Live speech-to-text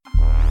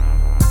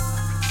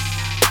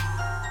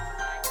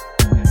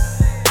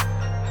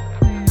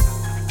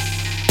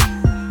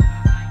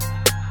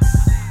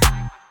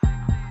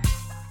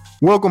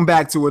Welcome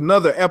back to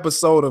another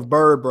episode of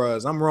Bird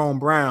Bros. I'm Rome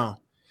Brown.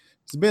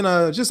 It's been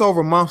just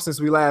over a month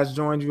since we last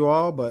joined you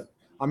all, but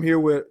I'm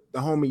here with the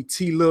homie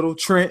T Little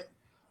Trent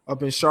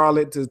up in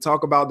Charlotte to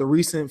talk about the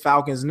recent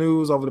Falcons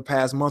news over the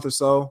past month or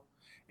so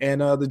and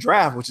the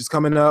draft, which is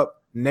coming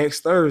up next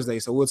Thursday.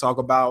 So we'll talk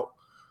about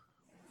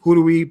who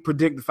do we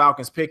predict the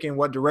Falcons picking,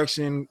 what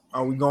direction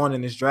are we going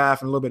in this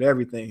draft, and a little bit of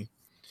everything.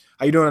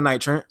 How you doing tonight,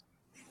 Trent?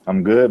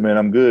 I'm good, man.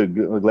 I'm good.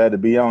 We're glad to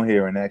be on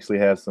here and actually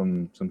have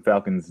some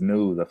Falcons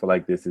news. I feel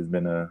like this has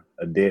been a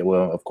dead.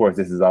 Well, of course,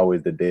 this is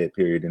always the dead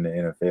period in the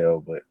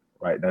NFL, but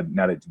right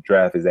now that the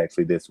draft is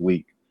actually this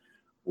week,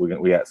 we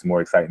got some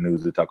more exciting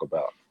news to talk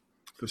about.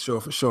 For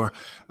sure.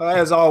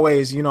 As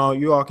always, you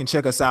all can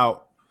check us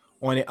out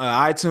on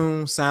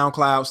iTunes,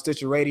 SoundCloud,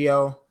 Stitcher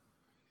Radio.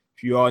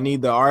 If you all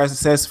need the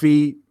RSS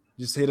feed,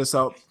 just hit us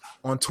up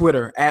on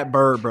Twitter at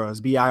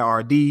BirdBrus,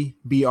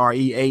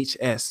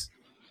 BirdBrehs.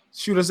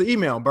 Shoot us an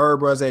email,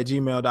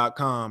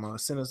 birdbros@gmail.com.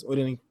 Send us with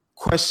any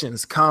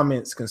questions,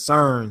 comments,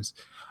 concerns.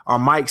 Our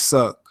mics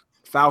suck,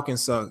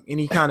 Falcons suck,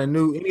 any kind of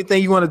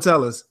anything you want to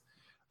tell us.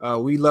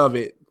 We love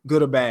it,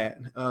 good or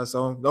bad.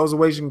 So those are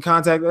ways you can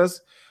contact us.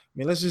 I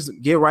mean, let's just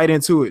get right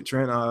into it,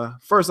 Trent.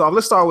 First off,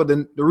 let's start with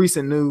the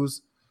recent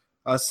news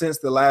since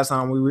the last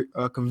time we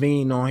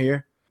convened on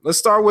here. Let's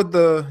start with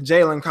the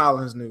Jalen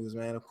Collins news,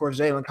 man. Of course,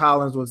 Jalen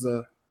Collins was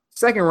a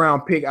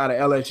second-round pick out of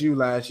LSU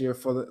last year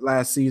for the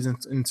last season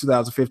in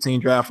 2015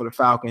 draft for the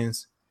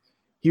Falcons.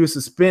 He was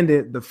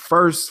suspended the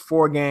first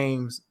 4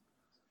 games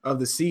of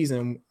the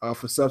season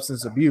for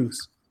substance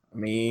abuse. I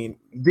mean,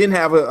 didn't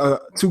have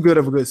too good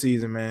of a good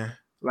season, man,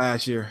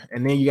 last year.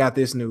 And then you got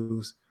this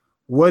news.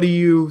 What do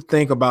you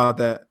think about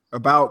that,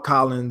 about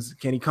Collins?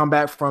 Can he come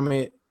back from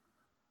it?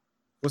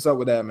 What's up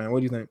with that, man? What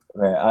do you think?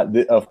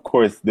 Man, of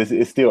course, this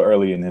is still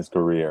early in his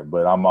career,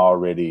 but I'm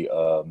already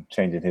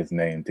changing his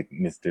name to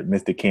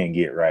Mr. Can't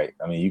Get Right.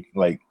 I mean,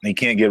 he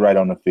can't get right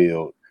on the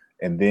field,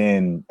 and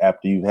then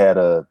after you've had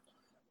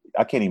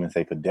I can't even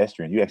say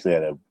pedestrian. You actually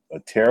had a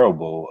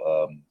terrible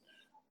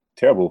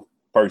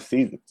first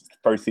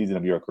season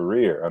of your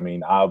career. I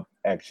mean, I've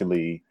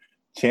actually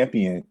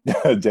championed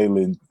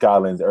Jalen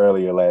Collins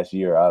earlier last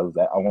year. I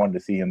wanted to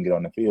see him get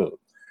on the field,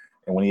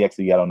 and when he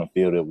actually got on the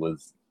field, it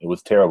was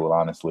terrible,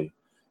 honestly.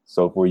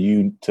 So for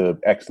you to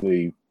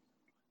actually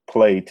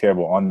play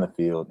terrible on the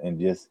field and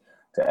just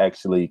to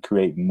actually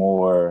create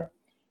more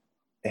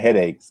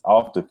headaches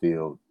off the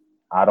field,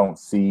 I don't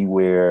see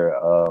where.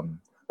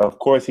 Of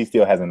course, he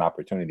still has an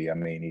opportunity. I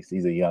mean,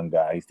 he's a young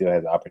guy. He still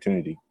has an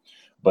opportunity,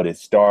 but it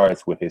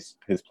starts with his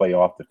play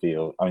off the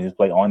field. I mean, his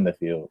play on the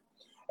field.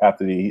 I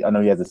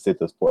know he has to sit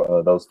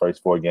those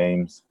first 4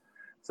 games,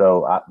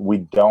 so we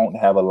don't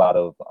have a lot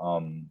of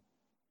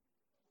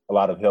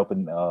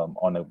helping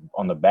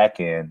on the back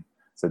end,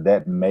 so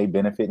that may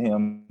benefit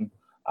him.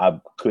 I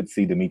could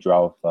see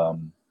Dimitroff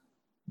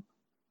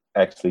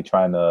actually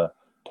trying to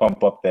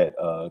pump up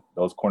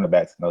those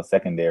cornerbacks and those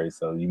secondaries.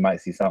 So you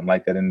might see something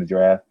like that in the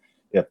draft.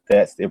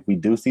 If we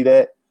do see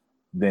that,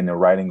 then the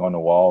writing on the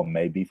wall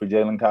may be for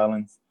Jalen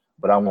Collins,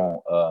 but I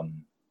won't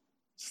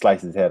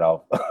slice his head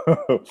off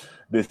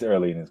this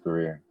early in his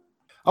career.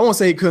 I won't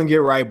say he couldn't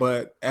get right,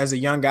 but as a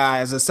young guy,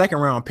 as a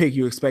second-round pick,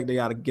 you expect they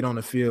got to get on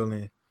the field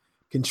and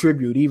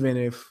contribute, even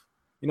if,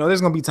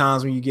 there's going to be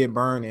times when you get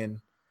burned and,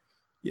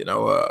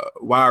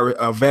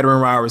 a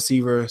veteran wide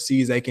receiver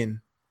sees they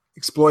can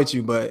exploit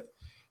you, but,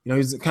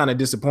 he's kind of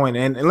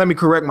disappointed. And let me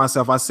correct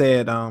myself. I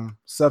said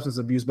substance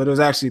abuse, but it was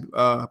actually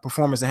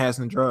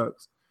performance-enhancing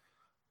drugs,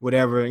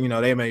 whatever,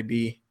 they may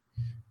be.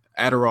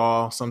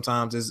 Adderall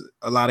sometimes is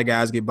a lot of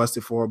guys get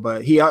busted for,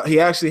 but he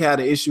actually had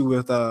an issue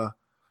with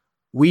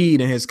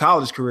weed in his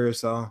college career,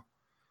 so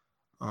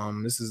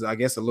this is, I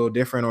guess, a little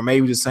different, or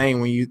maybe the same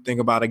when you think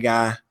about a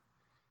guy,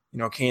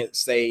 can't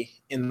stay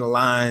in the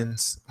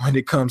lines when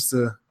it comes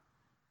to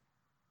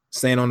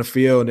staying on the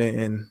field,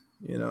 and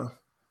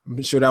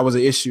I'm sure that was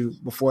an issue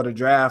before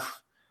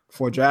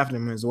drafting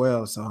him as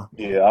well. So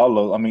yeah,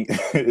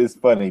 it's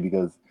funny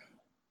because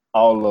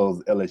all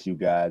those LSU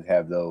guys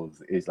have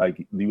those. It's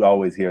like you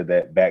always hear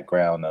that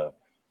background of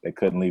they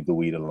couldn't leave the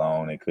weed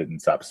alone, they couldn't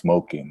stop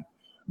smoking.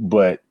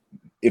 But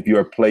if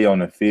your play on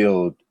the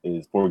field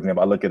is, for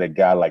example, I look at a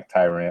guy like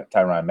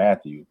Tyrann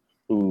Mathieu,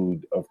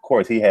 who, of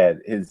course, he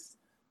had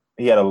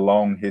a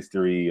long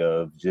history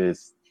of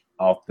just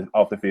off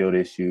the field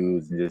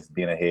issues and just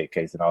being a head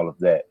case and all of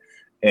that.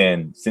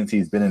 And since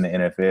he's been in the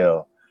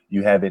NFL,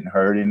 you haven't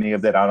heard any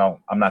of that.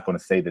 I'm not going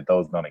to say that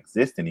those don't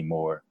exist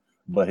anymore,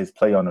 but his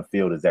play on the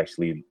field is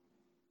actually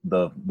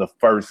the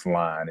first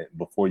line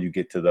before you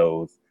get to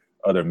those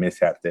other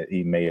mishaps that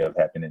he may have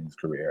happened in his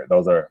career.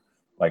 Those are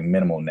like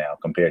minimal now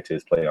compared to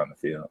his play on the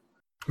field.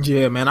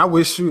 Yeah, man. I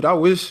wish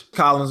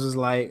Collins was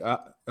like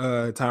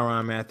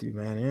Tyrann Mathieu,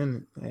 man.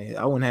 And hey,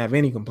 I wouldn't have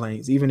any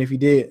complaints, even if he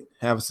did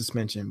have a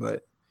suspension.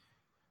 But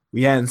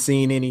we hadn't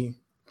seen any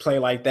play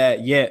like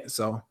that yet,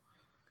 so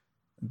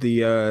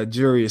the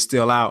jury is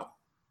still out.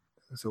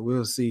 So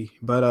we'll see.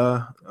 But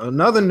other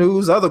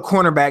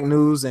cornerback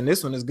news, and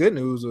this one is good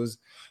news, was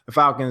the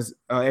Falcons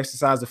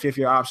exercised the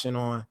 5th-year option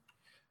on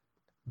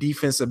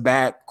defensive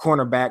back,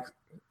 cornerback,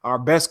 our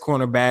best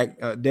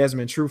cornerback,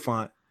 Desmond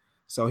Trufant.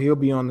 So he'll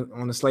be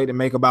on the slate to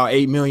make about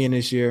 $8 million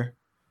this year.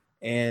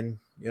 And,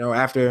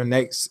 after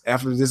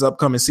this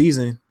upcoming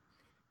season,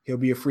 he'll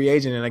be a free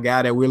agent and a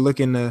guy that we're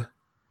looking to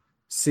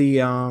see.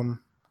 The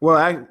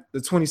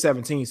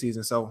 2017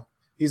 season. So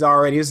he's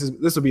already,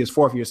 this will be his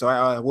 4th year.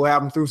 So we'll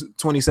have him through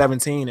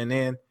 2017. And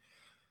then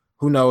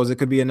who knows, it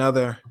could be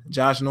another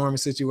Josh Norman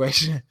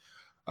situation.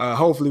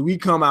 Hopefully we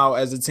come out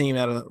as a team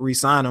that'll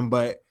re-sign him.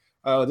 But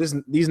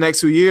these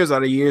next 2 years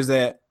are the years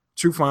that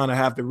Trufant will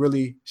have to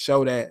really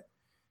show that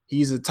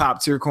he's a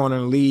top tier corner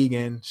in the league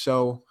and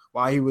show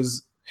why he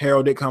was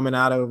heralded coming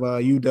out of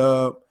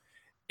UW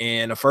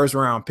and a 1st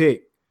round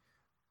pick.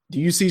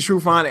 Do you see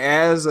Trufant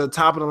as a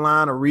top of the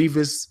line, a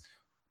Revis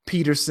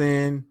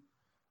Peterson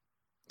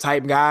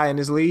type guy in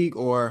this league,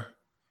 or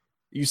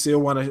you still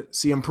want to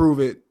see him prove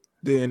it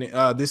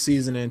this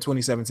season in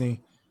 2017?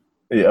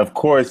 Yeah, of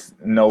course,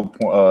 no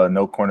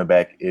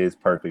cornerback is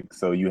perfect.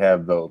 So you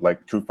have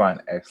Trufant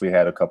actually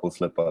had a couple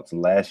slip ups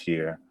last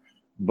year,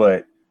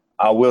 but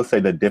I will say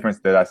the difference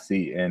that I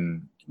see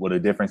the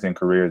difference in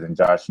careers in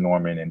Josh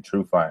Norman and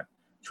Trufant.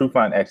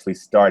 Trufant actually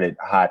started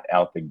hot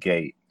out the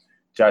gate.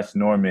 Josh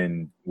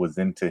Norman was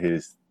into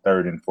his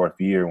 3rd and 4th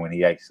year when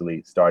he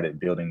actually started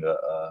building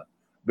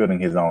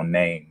his own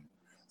name.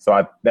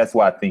 So that's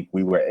why I think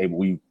we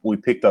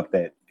picked up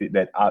that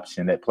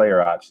option, that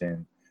player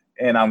option,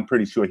 and I'm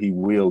pretty sure he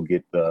will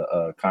get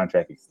the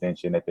contract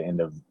extension at the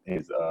end of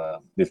his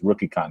this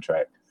rookie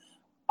contract.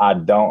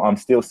 I'm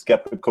still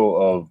skeptical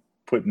of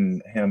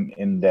putting him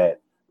in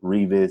that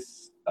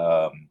Revis,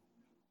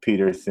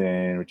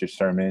 Peterson, Richard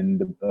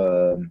Sherman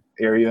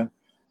area,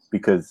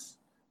 because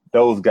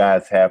those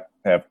guys have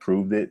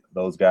proved it.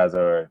 Those guys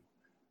are,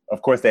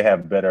 of course, they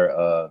have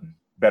better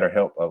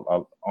help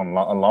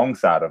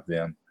alongside of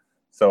them.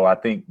 So I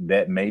think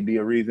that may be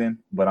a reason,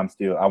 but I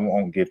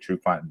won't give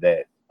Trufant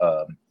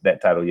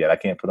that title yet. I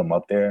can't put him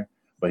up there,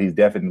 but he's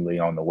definitely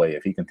on the way.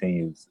 If he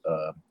continues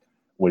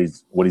what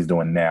he's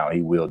doing now,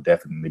 he will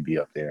definitely be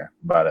up there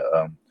by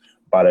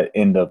the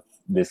end of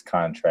this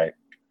contract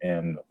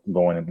and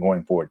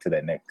going forward to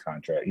that next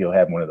contract. He'll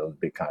have one of those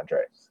big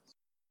contracts.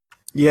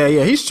 Yeah.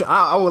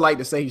 I would like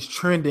to say he's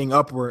trending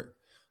upward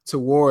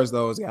towards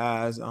those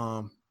guys.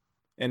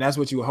 And that's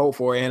what you hope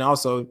for. And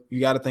also you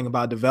got to think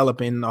about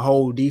developing the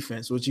whole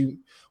defense, which you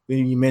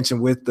mentioned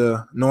with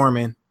the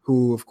Norman,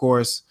 who of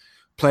course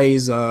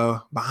plays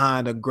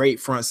behind a great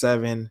front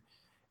seven,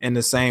 and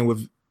the same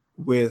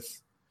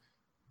with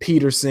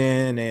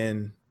Peterson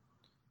and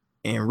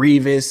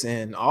Revis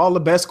and all the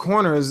best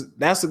corners.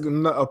 That's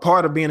a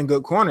part of being a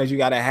good corner. Is you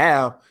got to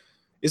have.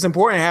 It's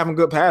important having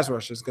good pass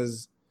rushers,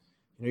 because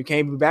you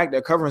can't be back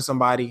there covering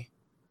somebody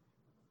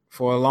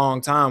for a long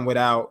time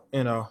without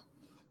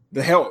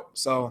the help.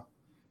 So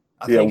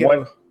I think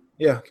my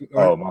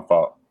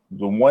fault.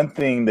 The one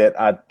thing that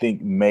I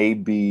think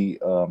maybe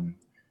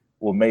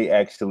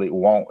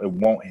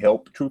won't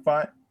help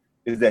Trufant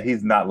is that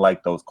he's not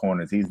like those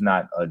corners. He's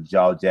not a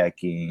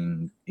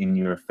jaw-jacking,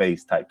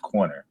 in-your-face type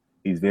corner.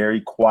 He's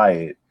very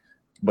quiet,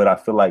 but I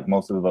feel like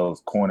most of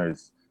those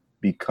corners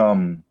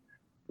become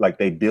like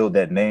they build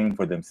that name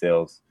for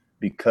themselves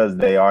because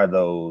they are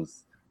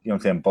those,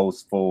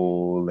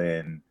 boastful,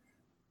 and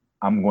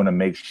I'm going to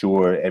make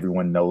sure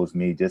everyone knows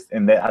me.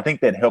 I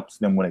think that helps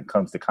them when it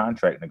comes to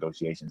contract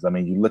negotiations. I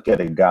mean, you look at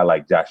a guy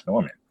like Josh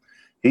Norman.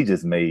 He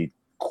just made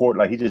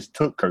he just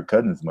took Kirk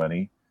Cousins'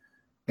 money,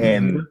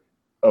 and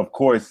of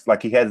course,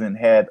 he doesn't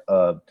have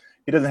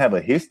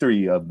a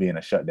history of being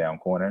a shutdown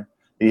corner.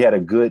 He had a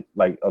good,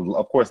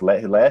 of course,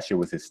 last year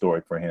was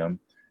historic for him.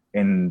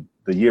 And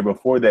the year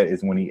before that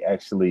is when he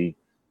actually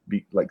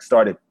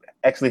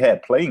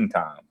had playing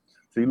time.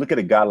 So you look at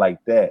a guy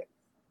like that,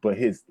 but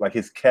his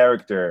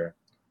character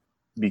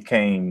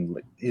became,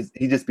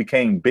 he just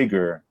became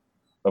bigger,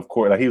 of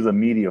course. He was a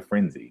media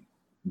frenzy,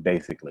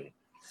 basically.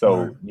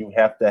 So you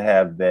have to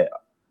have that.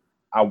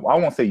 I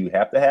won't say you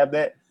have to have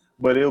that,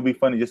 but it'll be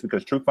funny just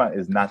because Trufant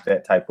is not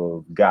that type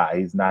of guy.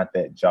 He's not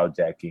that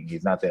jaw-jacking.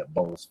 He's not that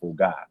boastful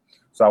guy.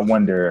 So I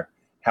wonder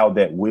how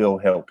that will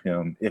help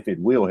him, if it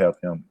will help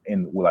him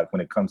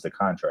when it comes to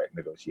contract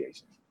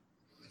negotiations.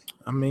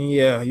 I mean,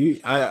 yeah,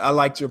 I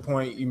liked your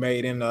point you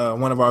made in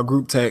one of our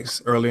group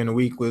texts earlier in the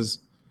week. Was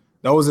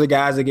those are the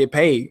guys that get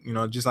paid,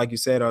 just like you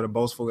said, are the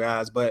boastful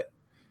guys. But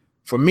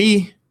for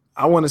me,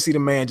 I want to see the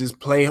man just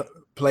play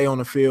on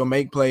the field,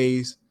 make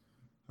plays,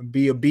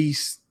 be a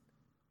beast,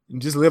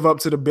 and just live up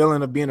to the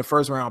billing of being a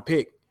 1st round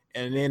pick.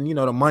 And then,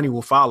 the money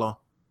will follow.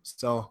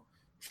 So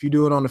if you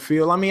do it on the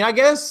field, I mean, I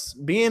guess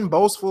being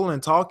boastful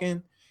and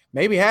talking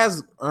maybe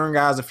has earned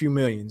guys a few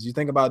millions. You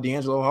think about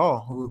D'Angelo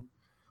Hall,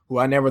 who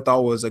I never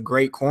thought was a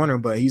great corner,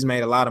 but he's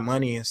made a lot of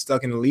money and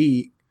stuck in the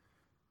league.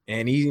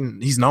 And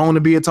he's known to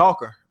be a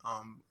talker,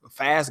 a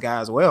fast guy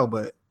as well.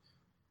 But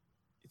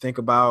you think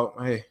about,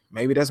 hey,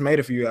 maybe that's made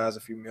a few guys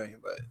a few million,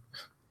 but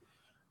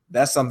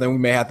that's something we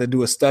may have to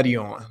do a study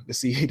on to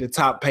see the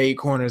top paid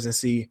corners and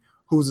see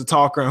who's a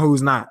talker and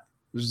who's not,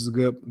 which is a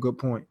good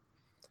point.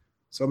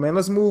 So man,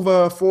 let's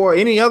move for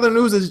any other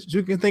news that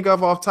you can think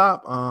of off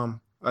top.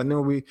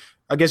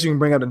 I guess you can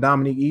bring up the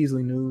Dominique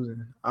Easley news,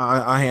 and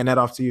I'll hand that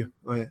off to you.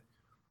 Go ahead.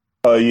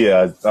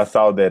 Yeah, I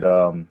saw that.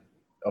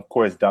 Of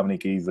course,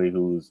 Dominique Easley,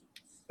 who's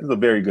a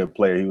very good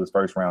player. He was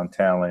first round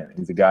talent.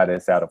 He's a guy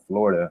that's out of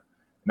Florida,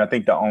 and I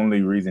think the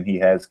only reason he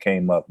has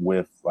came up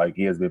with, like,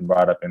 he has been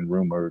brought up and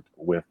rumored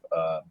with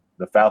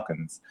the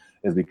Falcons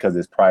is because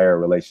his prior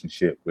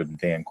relationship with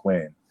Dan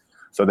Quinn.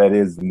 So that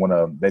is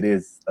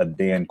a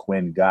Dan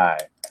Quinn guy.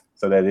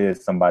 So that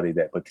is somebody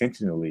that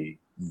potentially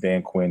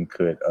Dan Quinn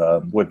could,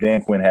 with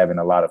Dan Quinn having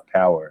a lot of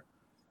power,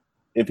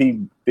 if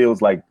he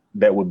feels like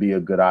that would be a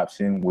good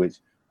option, which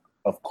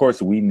of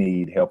course we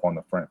need help on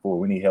the front four.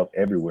 We need help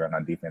everywhere on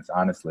our defense,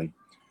 honestly.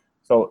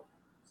 So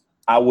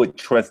I would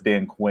trust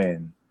Dan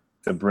Quinn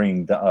to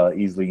bring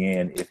Easley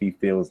in if he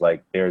feels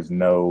like there's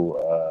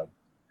no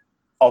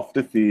off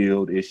the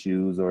field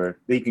issues, or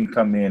he can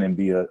come in and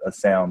be a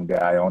sound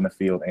guy on the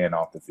field and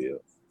off the field.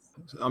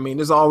 I mean,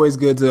 it's always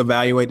good to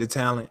evaluate the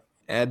talent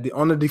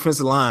on the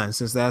defensive line,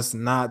 since that's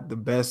not the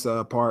best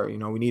part. You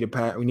know, we need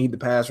the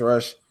pass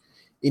rush.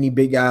 Any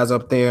big guys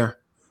up there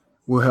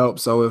will help.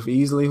 So if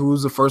Easley,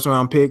 who's a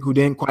first-round pick who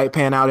didn't quite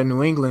pan out in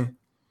New England,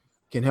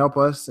 can help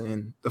us,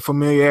 and the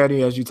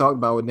familiarity, as you talked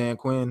about, with Dan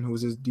Quinn,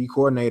 who's his D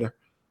coordinator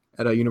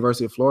at the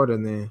University of Florida,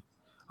 then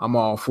I'm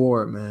all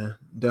for it, man.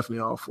 Definitely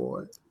all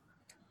for it.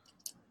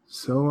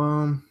 So,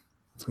 I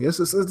guess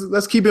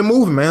let's keep it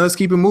moving, man. Let's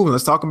keep it moving.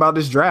 Let's talk about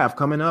this draft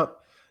coming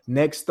up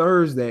next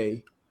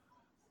Thursday,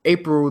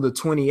 April the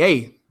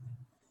 28th.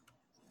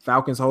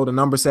 Falcons hold a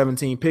number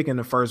 17 pick in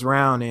the first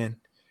round, and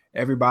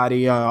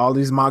everybody, all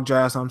these mock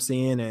drafts I'm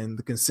seeing, and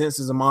the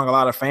consensus among a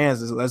lot of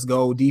fans is let's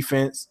go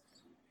defense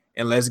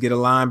and let's get a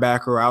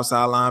linebacker or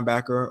outside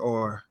linebacker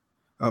or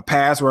a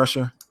pass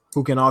rusher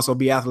who can also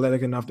be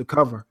athletic enough to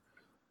cover.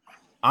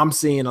 I'm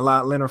seeing a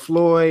lot Leonard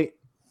Floyd,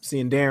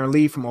 seeing Darren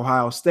Lee from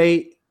Ohio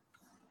State.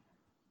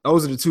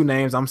 Those are the two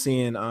names I'm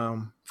seeing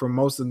from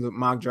most of the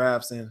mock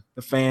drafts, and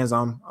the fans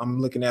I'm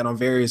looking at on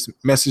various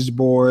message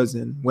boards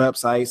and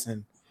websites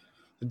and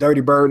the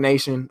Dirty Bird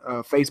Nation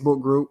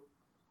Facebook group.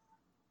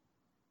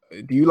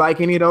 Do you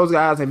like any of those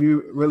guys? Have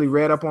you really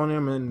read up on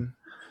them and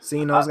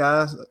seen those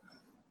guys?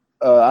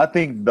 I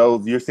think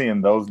you're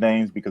seeing those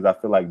names because I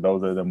feel like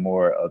those are the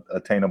more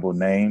attainable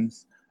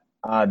names.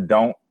 I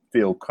don't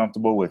feel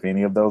comfortable with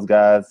any of those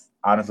guys.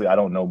 Honestly, I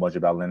don't know much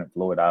about Leonard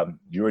Floyd.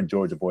 You're a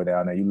Georgia boy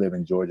down there. You live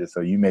in Georgia, so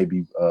you may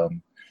be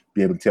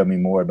able to tell me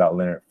more about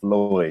Leonard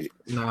Floyd.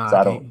 Nah,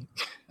 so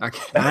I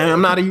can't.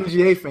 I'm not a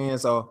UGA fan,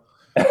 so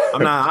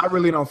I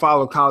really don't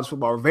follow college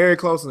football very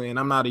closely, and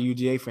I'm not a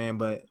UGA fan.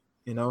 But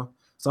you know,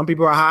 some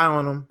people are high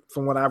on him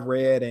from what I've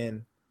read,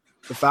 and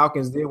the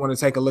Falcons did want to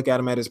take a look at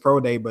him at his pro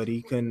day, but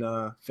he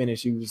couldn't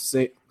finish. He was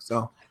sick,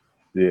 so.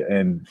 Yeah,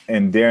 and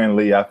Darren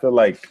Lee, I feel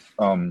like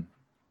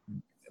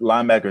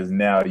linebackers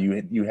now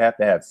you have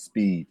to have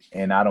speed,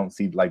 and I don't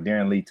see, like,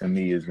 Darren Lee to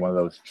me is one of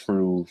those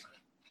true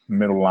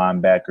middle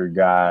linebacker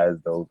guys,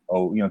 those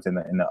old, in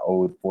the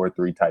old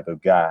 4-3 type of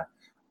guy.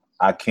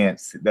 I can't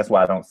see, that's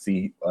why I don't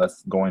see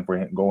us going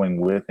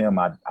with him.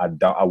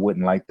 I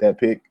wouldn't like that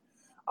pick.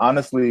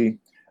 Honestly,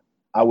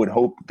 I would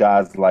hope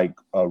guys like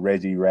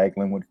Reggie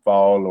Ragland would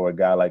fall, or a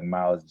guy like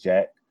Miles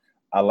Jack.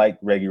 I like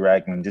Reggie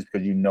Ragland just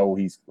because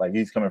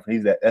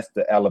that's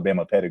the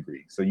Alabama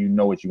pedigree, so you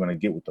know what you're going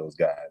to get with those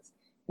guys.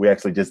 We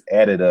actually just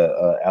added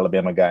a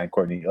Alabama guy in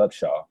Courtney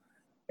Upshaw,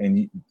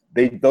 and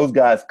those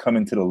guys come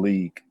into the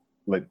league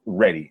like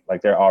ready,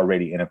 like they're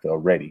already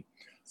NFL ready.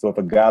 So if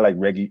a guy like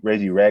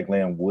Reggie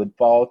Ragland would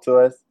fall to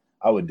us,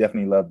 I would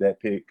definitely love that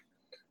pick.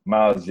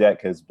 Miles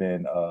Jack has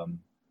been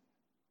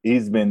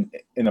he's been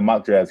in the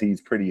mock drafts,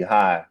 he's pretty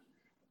high,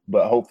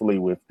 but hopefully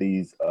with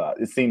these,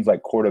 it seems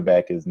like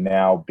quarterback is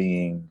now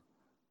being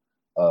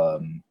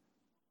a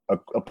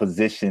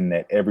position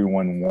that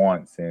everyone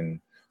wants, and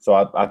so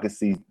I could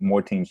see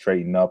more teams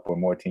trading up, or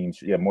more teams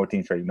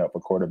trading up for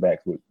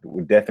quarterbacks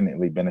would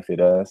definitely benefit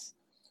us.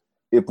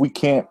 If we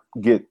can't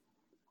get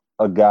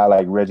a guy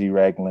like Reggie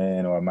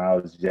Ragland or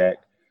Miles Jack,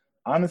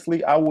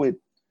 honestly, I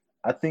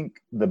think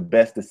the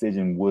best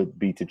decision would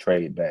be to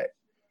trade back.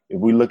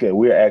 If we look at,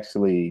 we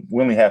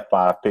only have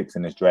 5 picks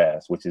in this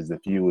draft, which is the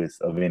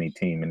fewest of any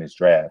team in this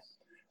draft.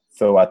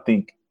 So I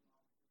think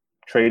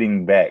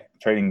trading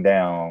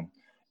down,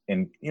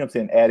 and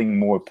adding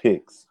more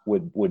picks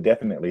would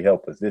definitely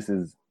help us. This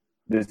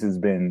has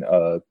been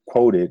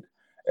quoted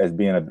as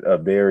being a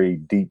very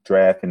deep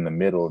draft in the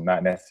middle,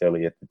 not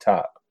necessarily at the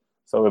top.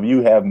 So if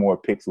you have more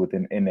picks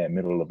in that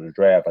middle of the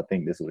draft, I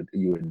think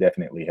you would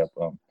definitely help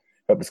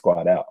the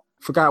squad out.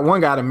 Forgot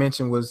one guy to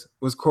mention was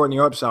Courtney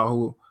Upshaw,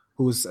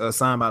 who was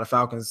signed by the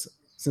Falcons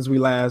since we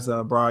last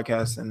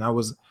broadcast, and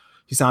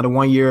he signed a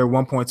 1-year,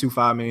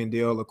 $1.25 million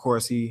deal. Of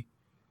course, he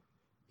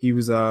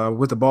was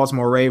with the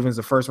Baltimore Ravens,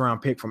 the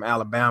first-round pick from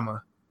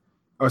Alabama,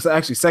 or it's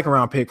actually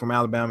second-round pick from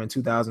Alabama in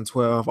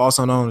 2012,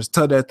 also known as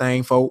Tut That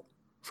Thing Folk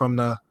from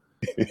the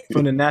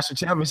national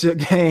championship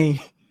game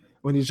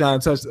when he was trying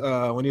to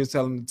touch when he was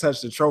telling him to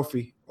touch the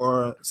trophy,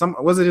 or an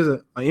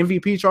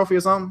MVP trophy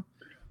or something?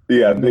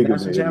 Yeah, the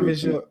national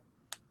championship.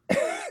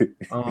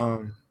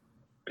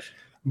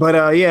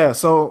 Yeah.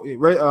 So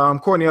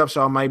Courtney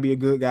Upshaw might be a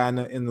good guy in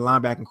the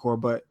linebacking core.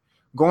 But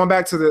going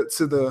back to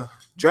the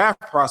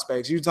draft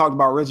prospects, you talked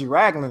about Reggie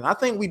Ragland. I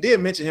think we did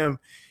mention him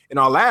in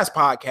our last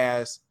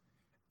podcast,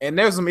 and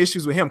there's some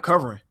issues with him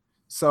covering.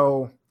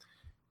 So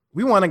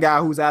we want a guy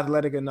who's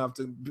athletic enough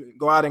to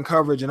go out in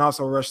coverage and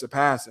also rush the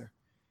passer.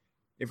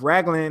 If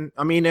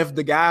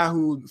the guy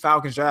who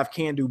Falcons draft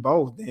can't do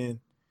both, then,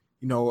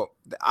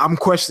 I'm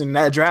questioning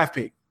that draft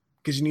pick,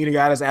 because you need a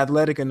guy that's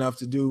athletic enough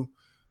to do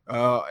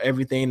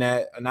everything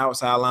that an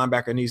outside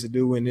linebacker needs to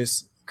do in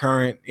this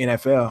current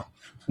NFL.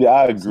 Yeah,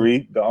 I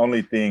agree. The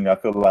only thing I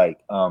feel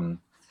like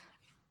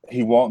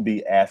he won't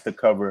be asked to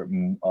cover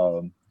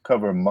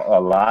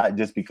a lot,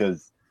 just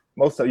because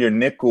most of your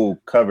nickel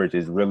coverage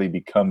is really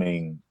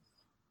becoming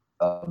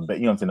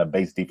a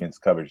base defense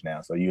coverage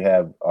now. So you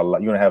have you're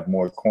gonna have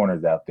more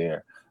corners out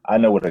there. I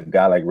know with a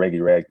guy like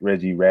Reggie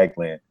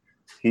Ragland,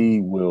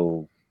 he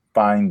will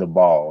find the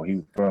ball.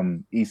 He's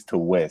from east to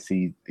west.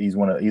 He's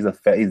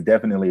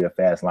definitely a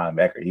fast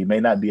linebacker. He may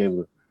not be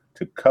able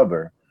to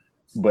cover,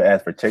 but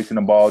as for chasing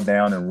the ball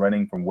down and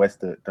running from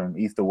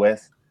east to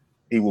west,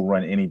 he will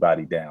run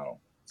anybody down.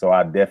 So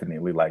I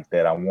definitely like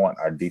that. I want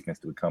our defense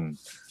to become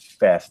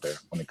faster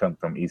when it comes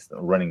from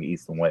running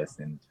east and west,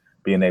 and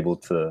being able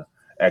to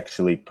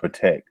actually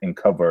protect and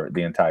cover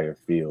the entire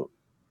field.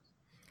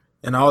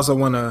 And I also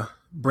want to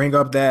bring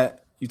up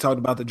that you talked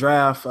about the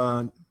draft.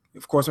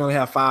 Of course, we only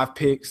have 5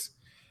 picks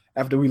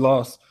after we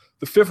lost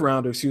the 5th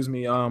rounder,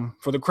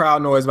 for the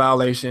crowd noise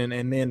violation.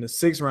 And then the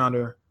 6th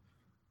rounder,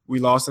 we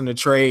lost in the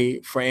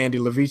trade for Andy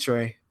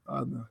Levitre,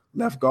 the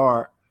left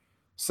guard.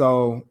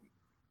 So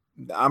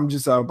I'm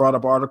just brought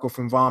up an article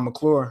from Vaughn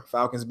McClure,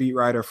 Falcons beat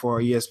writer for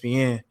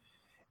ESPN.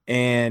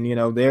 And,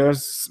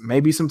 there's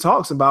maybe some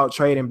talks about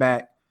trading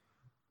back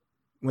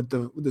with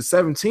the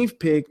 17th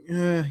pick.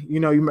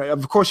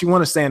 Of course you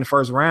want to stay in the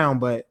first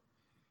round, but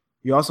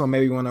you also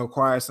maybe want to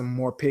acquire some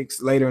more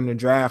picks later in the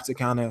draft to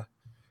kind of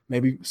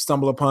maybe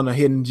stumble upon a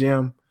hidden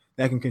gem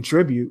that can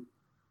contribute.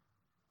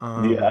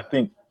 I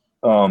think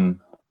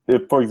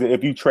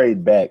if you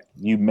trade back,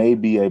 you may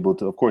be able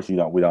to. Of course, we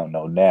don't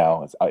know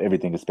now.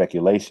 Everything is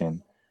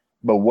speculation.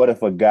 But what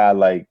if a guy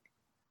like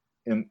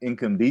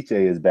Nkemdiche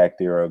is back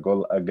there,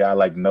 or a guy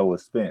like Noah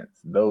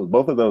Spence?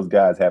 Both of those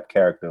guys have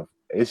character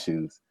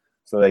issues,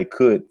 so they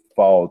could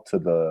fall to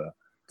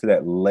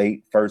that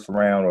late first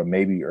round or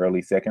maybe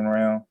early second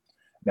round.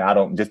 Now, I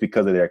don't, just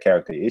because of their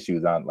character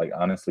issues,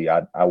 honestly,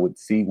 I would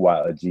see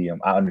why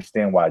I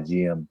understand why a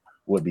GM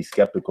would be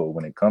skeptical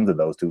when it comes to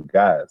those two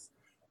guys.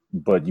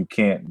 But you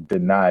can't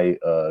deny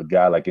a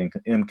guy like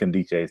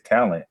Nkemdiche's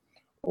talent,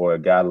 or a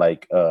guy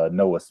like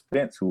Noah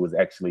Spence, who was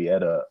actually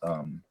at a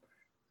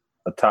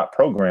top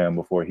program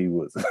before he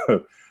was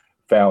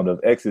found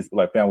with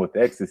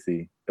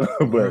ecstasy.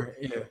 But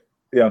yeah.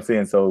 You know what I'm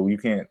saying? So you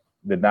can't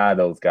deny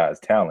those guys'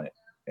 talent.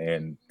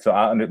 And so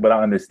I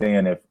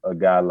understand if a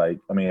guy if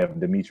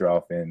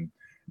Dimitroff and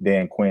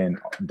Dan Quinn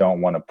don't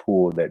want to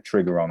pull that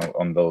trigger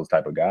on those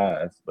type of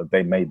guys, but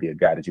they may be a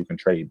guy that you can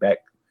trade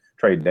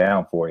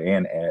down for,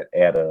 and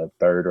add a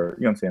third, or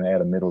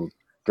add a middle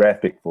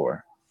draft pick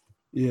for.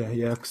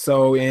 Yeah.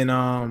 So in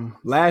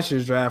last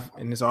year's draft,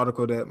 in this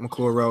article that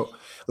McClure wrote,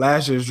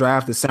 last year's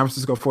draft, the San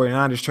Francisco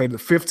 49ers traded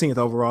the 15th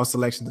overall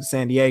selection to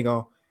San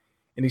Diego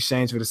in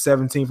exchange for the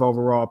 17th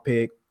overall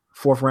pick,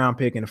 4th round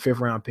pick, and a 5th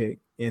round pick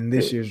in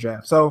this year's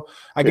draft. So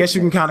I guess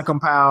you can kind of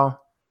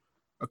compile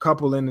a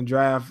couple in the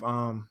draft,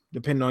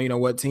 depending on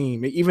what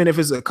team, even if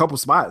it's a couple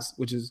spots,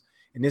 which is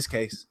in this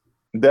case.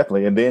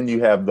 Definitely. And then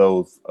you have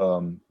those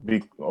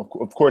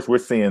of course we're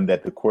seeing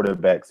that the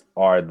quarterbacks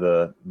are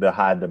the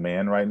high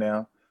demand right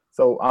now.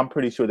 So I'm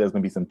pretty sure there's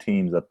going to be some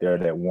teams up there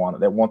that want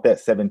that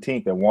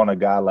 17th, that want a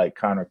guy like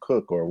Connor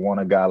Cook, or want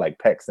a guy like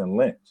Paxton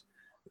Lynch,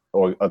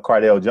 or a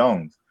Cardale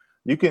Jones.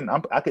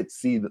 I could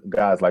see the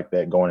guys like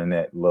that going in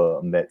that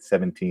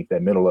 17th,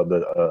 that middle of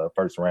the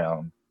first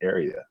round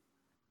area.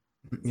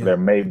 Yeah. So there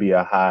may be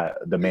a high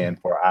demand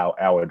for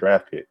our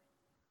draft pick.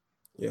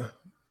 Yeah,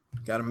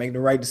 got to make the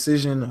right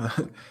decision.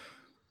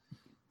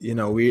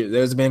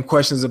 There's been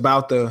questions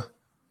about the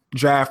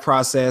draft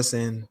process,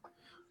 and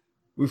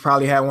we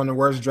probably had one of the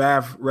worst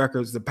draft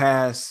records the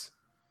past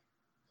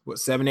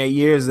 7-8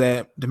 years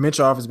that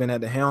Dimitroff has been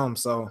at the helm.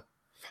 So,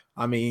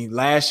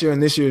 last year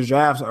and this year's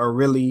drafts are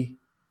really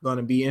going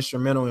to be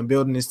instrumental in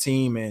building this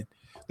team and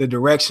the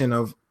direction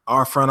of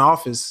our front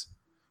office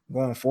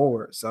going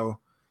forward. So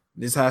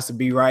this has to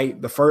be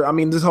right. This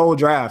whole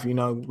draft,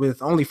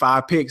 with only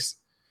 5 picks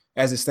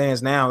as it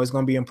stands now, it's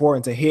going to be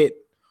important to hit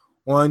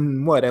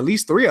on at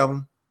least 3 of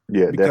them.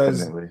 Yeah, because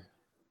definitely.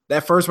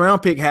 That first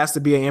round pick has to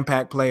be an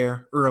impact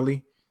player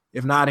early.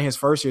 If not in his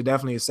first year,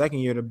 definitely his second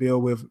year, to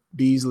build with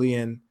Beasley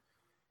and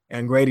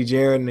Grady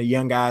Jarrett and the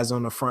young guys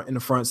in the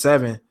front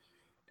 7.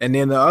 And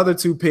then the other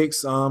 2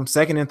 picks,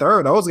 second and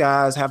third, those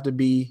guys have to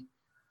be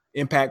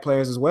impact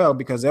players as well,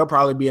 because there'll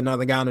probably be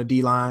another guy on the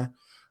D-line,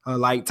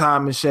 like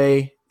Todd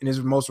McShay in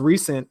his most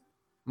recent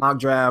mock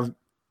draft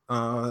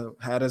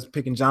had us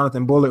picking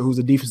Jonathan Bullard, who's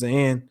a defensive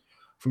end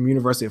from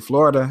University of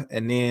Florida.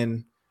 And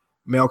then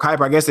Mel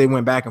Kiper, I guess they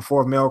went back and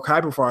forth. Mel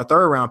Kiper for our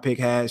 3rd round pick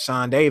had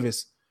Sean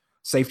Davis,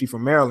 safety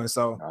from Maryland.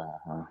 So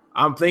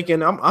I'm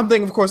thinking, of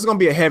course, it's gonna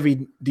be a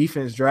heavy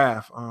defense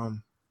draft,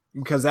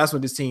 because that's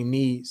what this team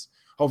needs.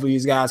 Hopefully,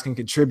 these guys can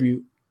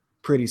contribute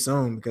pretty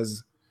soon,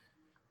 because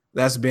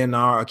that's been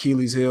our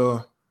Achilles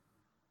heel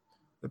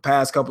the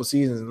past couple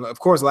seasons. Of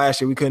course, last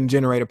year we couldn't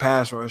generate a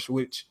pass rush,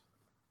 which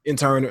in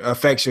turn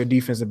affects your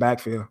defensive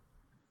backfield.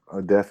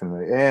 Oh,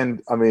 definitely.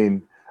 And I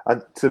mean,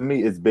 to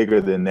me, it's bigger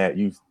than that.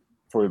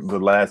 For the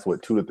last 2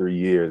 to 3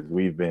 years,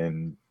 we've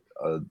been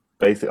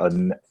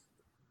basically a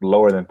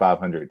lower than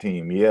 500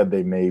 team. Yeah,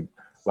 they made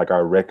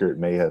our record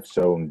may have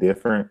shown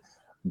different,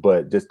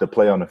 but just the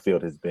play on the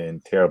field has been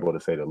terrible to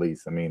say the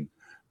least. I mean,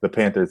 the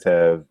Panthers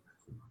have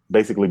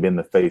basically been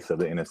the face of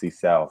the NFC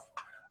South.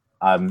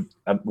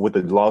 With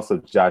the loss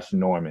of Josh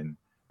Norman,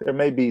 there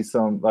may be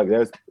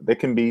there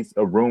can be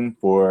a room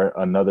for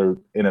another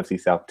NFC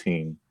South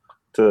team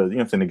to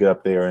to get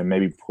up there and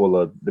maybe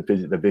pull a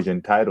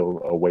division title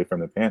away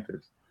from the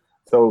Panthers.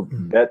 So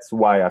that's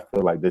why I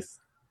feel like this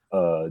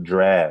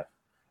draft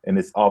and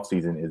this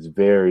offseason is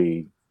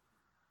very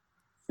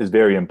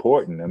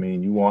important. I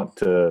mean, you want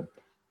to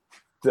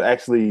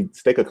actually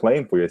stake a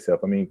claim for yourself.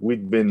 I mean,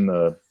 we've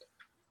been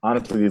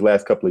honestly these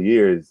last couple of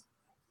years,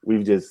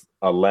 we've just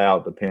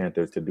allowed the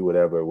Panthers to do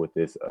whatever with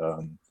this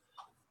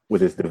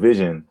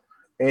division.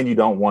 And you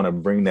don't want to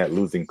bring that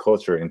losing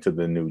culture into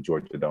the new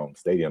Georgia Dome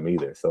Stadium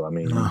either. So, I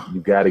mean,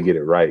 you got to get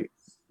it right.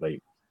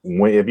 Like,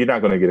 if you're not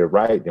going to get it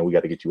right, then we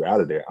got to get you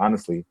out of there.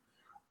 Honestly,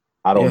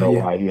 I don't know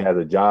why he has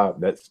a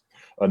job. That's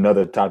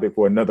another topic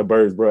for another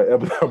Bird Bros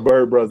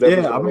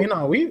episode. Yeah, I mean,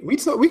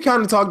 we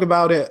kind of talked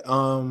about it.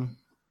 Well,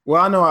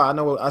 I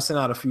know I sent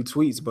out a few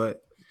tweets,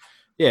 but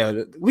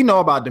yeah, we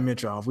know about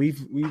Dimitrov.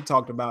 We've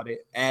talked about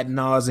it ad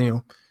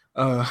nauseum,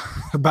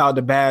 about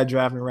the bad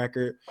drafting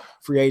record,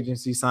 free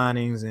agency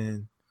signings,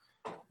 and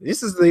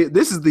this is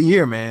the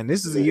year, man.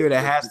 This is the year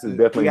that has to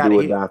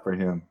definitely do or die for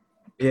him.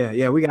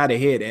 Yeah, we got to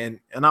hit. And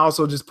I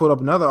also just put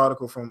up another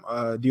article from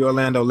the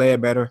Orlando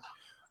Ledbetter,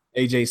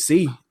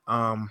 AJC,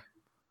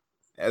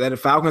 that the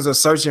Falcons are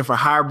searching for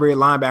hybrid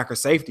linebacker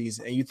safeties.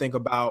 And you think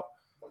about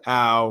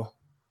how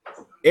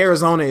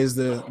Arizona is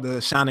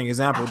the shining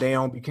example.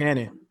 Dayon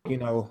Buchanan,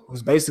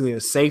 was basically a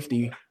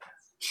safety,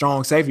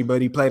 strong safety,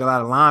 but he played a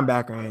lot of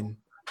linebacker, and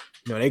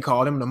they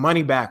called him the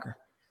money backer.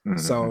 Mm-hmm.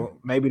 So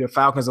maybe the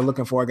Falcons are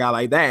looking for a guy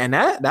like that, and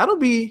that'll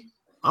be.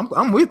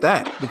 I'm with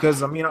that,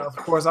 because I mean, of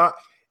course,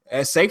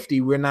 at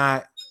safety we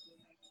had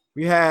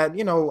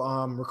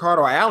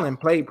Ricardo Allen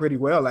played pretty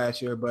well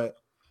last year, but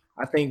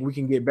I think we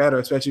can get better,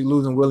 especially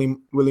losing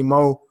Willie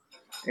Moe,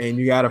 and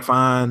you got to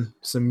find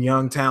some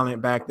young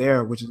talent back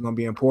there, which is going to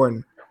be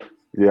important.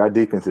 Yeah, our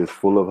defense is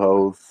full of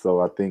holes,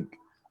 so I think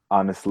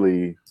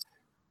honestly,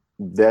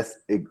 that's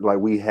like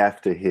we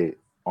have to hit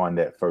on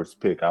that first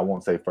pick. I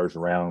won't say first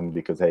round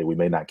because, hey, we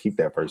may not keep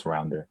that first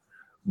rounder,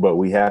 but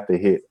we have to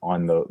hit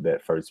on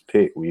that first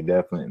pick. We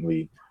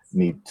definitely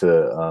need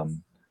to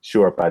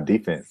shore up our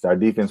defense. Our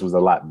defense was a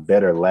lot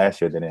better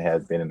last year than it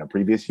has been in the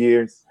previous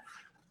years,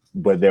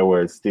 but there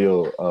were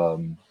still,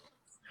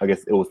 I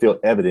guess it was still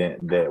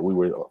evident that we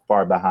were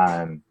far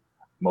behind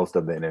most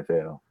of the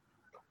NFL.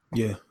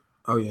 Yeah.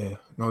 Oh, yeah.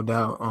 No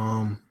doubt.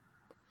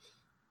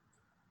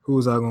 Who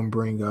was I going to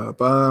bring up?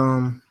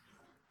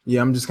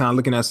 Yeah, I'm just kind of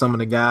looking at some of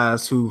the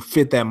guys who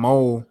fit that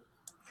mold.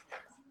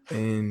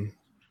 And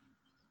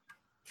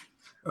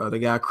the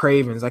guy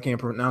Cravens, I can't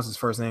pronounce his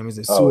first name. Is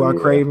it Su'a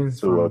Cravens?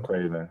 Su'a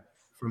Cravens.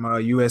 From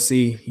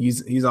USC.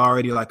 He's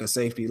already like a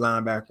safety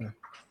linebacker.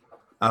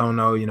 I don't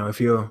know, if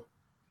he'll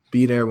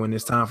be there when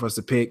it's time for us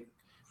to pick.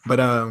 But,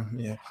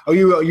 yeah. Oh,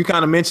 you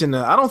kind of mentioned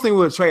I don't think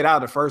we'll trade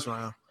out the first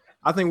round.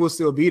 I think we'll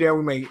still be there.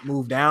 We may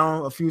move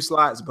down a few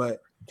slots,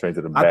 but trade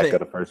to the back of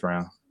the first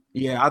round.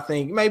 Yeah, I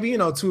think maybe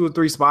 2 or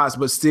 3 spots,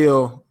 but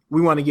still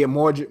we want to get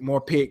more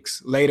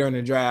picks later in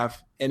the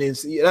draft, and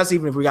that's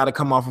even if we got to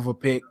come off of a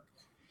pick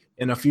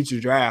in a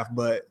future draft.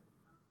 But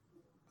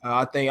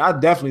I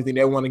definitely think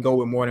they want to go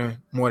with more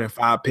than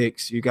 5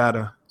 picks.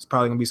 It's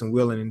probably gonna be some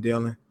wheeling and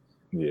dealing.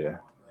 Yeah,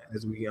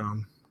 as we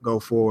go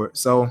forward.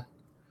 So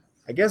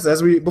I guess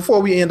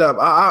before we end up,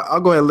 I'll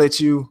go ahead and let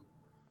you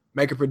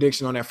make a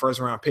prediction on that first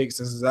round pick,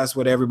 since that's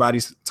what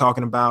everybody's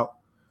talking about.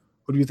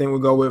 Who do you think we'll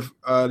go with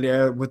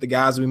there with the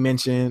guys we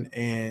mentioned,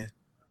 and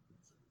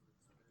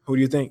who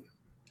do you think?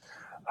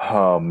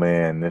 Oh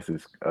man, this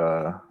is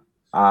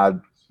I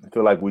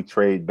feel like we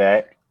trade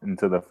back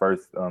into the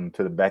first to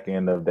the back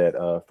end of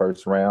that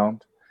first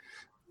round,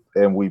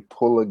 and we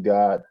pull a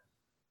guy.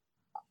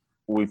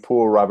 We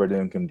pull Robert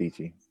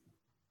Nkemdiche.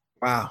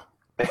 Wow.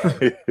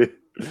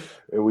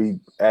 And we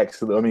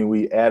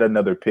add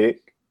another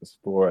pick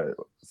for it.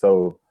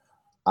 So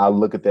I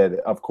look at that.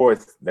 Of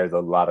course, there's a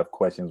lot of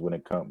questions when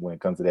it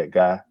comes to that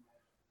guy,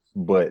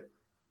 but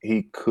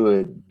he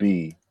could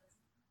be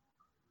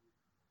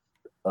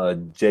a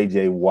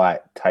J.J.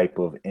 Watt type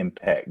of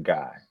impact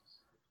guy.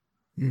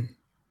 Mm.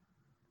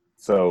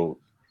 So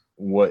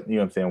what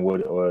I'm saying?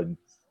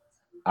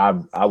 I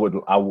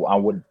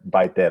would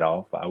bite that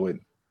off.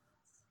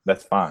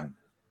 That's fine.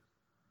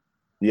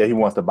 Yeah, he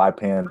wants to buy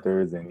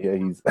Panthers, and yeah,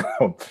 he's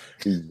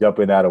he's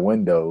jumping out of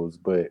windows.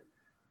 But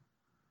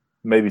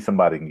maybe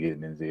somebody can get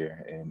in his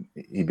ear, and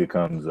he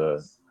becomes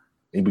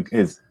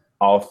his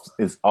off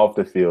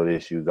the field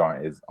issues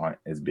aren't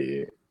as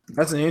big.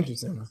 That's an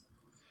interesting one.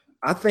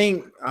 I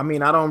think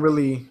there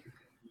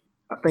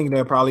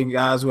are probably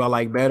guys who I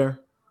like better,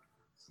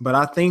 but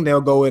I think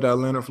they'll go with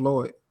Leonard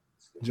Floyd,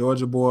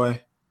 Georgia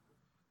boy.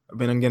 I've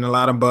been getting a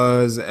lot of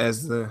buzz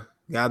as the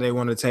guy they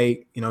want to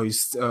take. You know,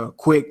 he's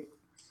quick,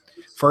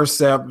 first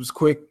step was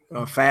quick,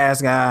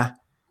 fast guy,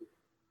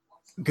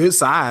 good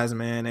size,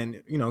 man,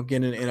 and you know,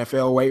 getting in the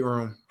NFL weight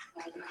room.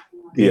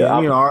 Yeah,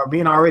 and, you know,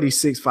 being already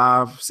 6'5",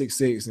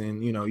 6'6",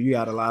 and you know, you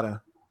got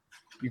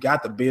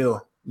the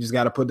bill. You just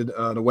got to put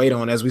the weight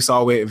on, as we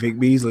saw with Vic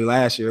Beasley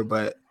last year.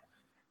 But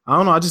I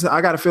don't know.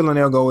 I got a feeling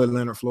they'll go with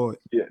Leonard Floyd.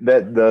 Yeah,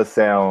 that does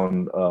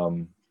sound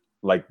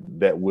like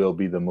that will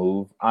be the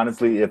move.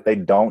 Honestly, if they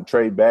don't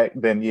trade back,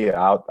 then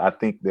yeah, I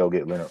think they'll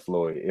get Leonard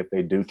Floyd. If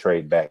they do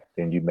trade back,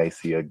 then you may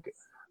see a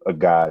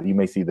guy. You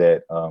may see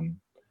that.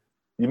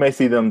 You may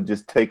see them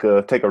just take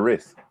a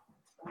risk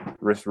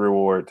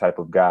reward type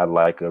of guy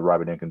like a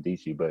Robert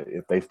Nkemdiche. But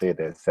if they stay at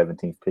that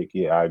 17th pick,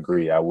 yeah, I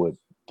agree. I would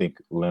think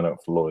Leonard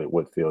Floyd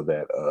would fill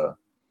that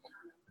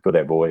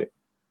void.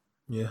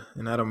 Yeah,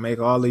 and that'll make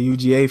all the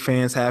UGA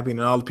fans happy,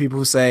 and all the people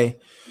who say,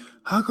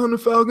 "How come the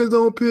Falcons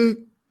don't pick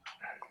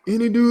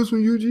any dudes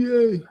from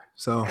UGA?"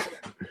 So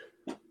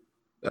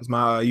that's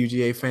my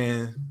UGA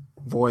fan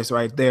voice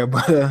right there.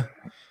 But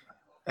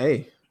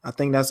hey, I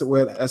think that's how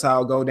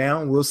it'll go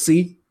down. We'll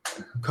see.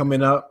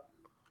 Coming up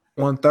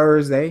on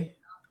Thursday,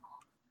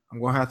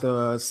 I'm gonna have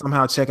to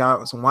somehow check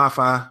out some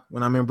Wi-Fi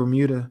when I'm in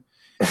Bermuda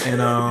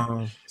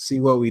and see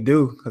what we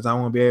do, because I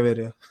won't be able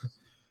to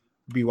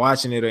be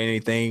watching it or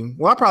anything.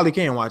 Well, I probably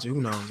can watch it.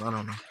 Who knows? I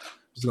don't know.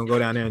 Just gonna go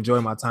down there and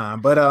enjoy my time.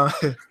 But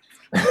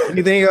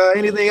anything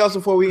else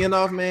before we end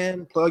off,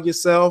 man? Plug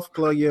yourself,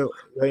 plug your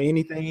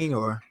anything,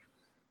 or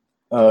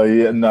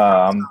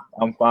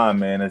I'm fine,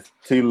 man. It's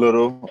T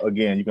Little.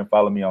 Again, you can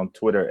follow me on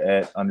Twitter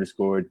at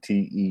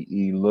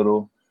 _TEE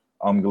Little.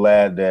 I'm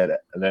glad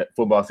that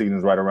football season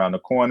is right around the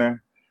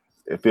corner.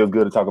 It feels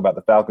good to talk about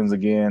the Falcons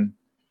again.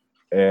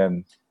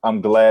 And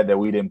I'm glad that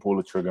we didn't pull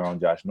the trigger on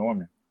Josh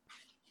Norman.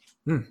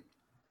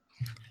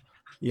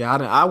 Yeah,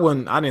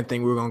 I didn't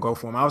think we were gonna go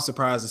for him. I was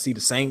surprised to see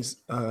the Saints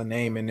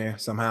name in there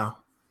somehow,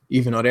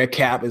 even though their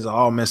cap is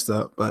all messed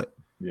up. But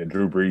yeah,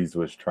 Drew Brees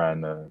was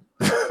trying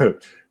to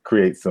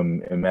create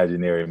some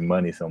imaginary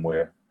money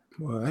somewhere.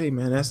 Well, hey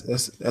man,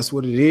 that's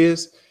what it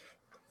is.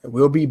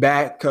 We'll be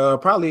back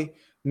probably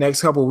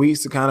next couple of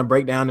weeks to kind of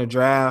break down the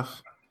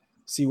draft,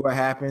 see what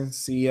happens,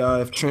 see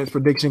if Trent's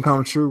prediction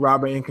comes true.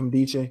 Robert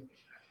Nkemdiche,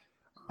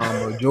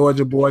 a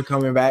Georgia boy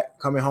coming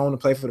home to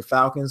play for the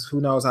Falcons.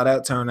 Who knows how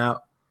that turned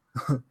out?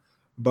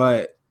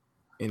 But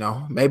you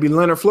know, maybe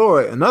Leonard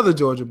Floyd, another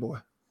Georgia boy,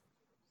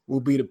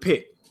 will be the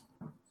pick.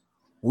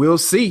 We'll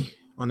see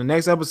on the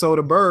next episode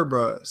of Bird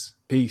Bros.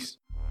 Peace.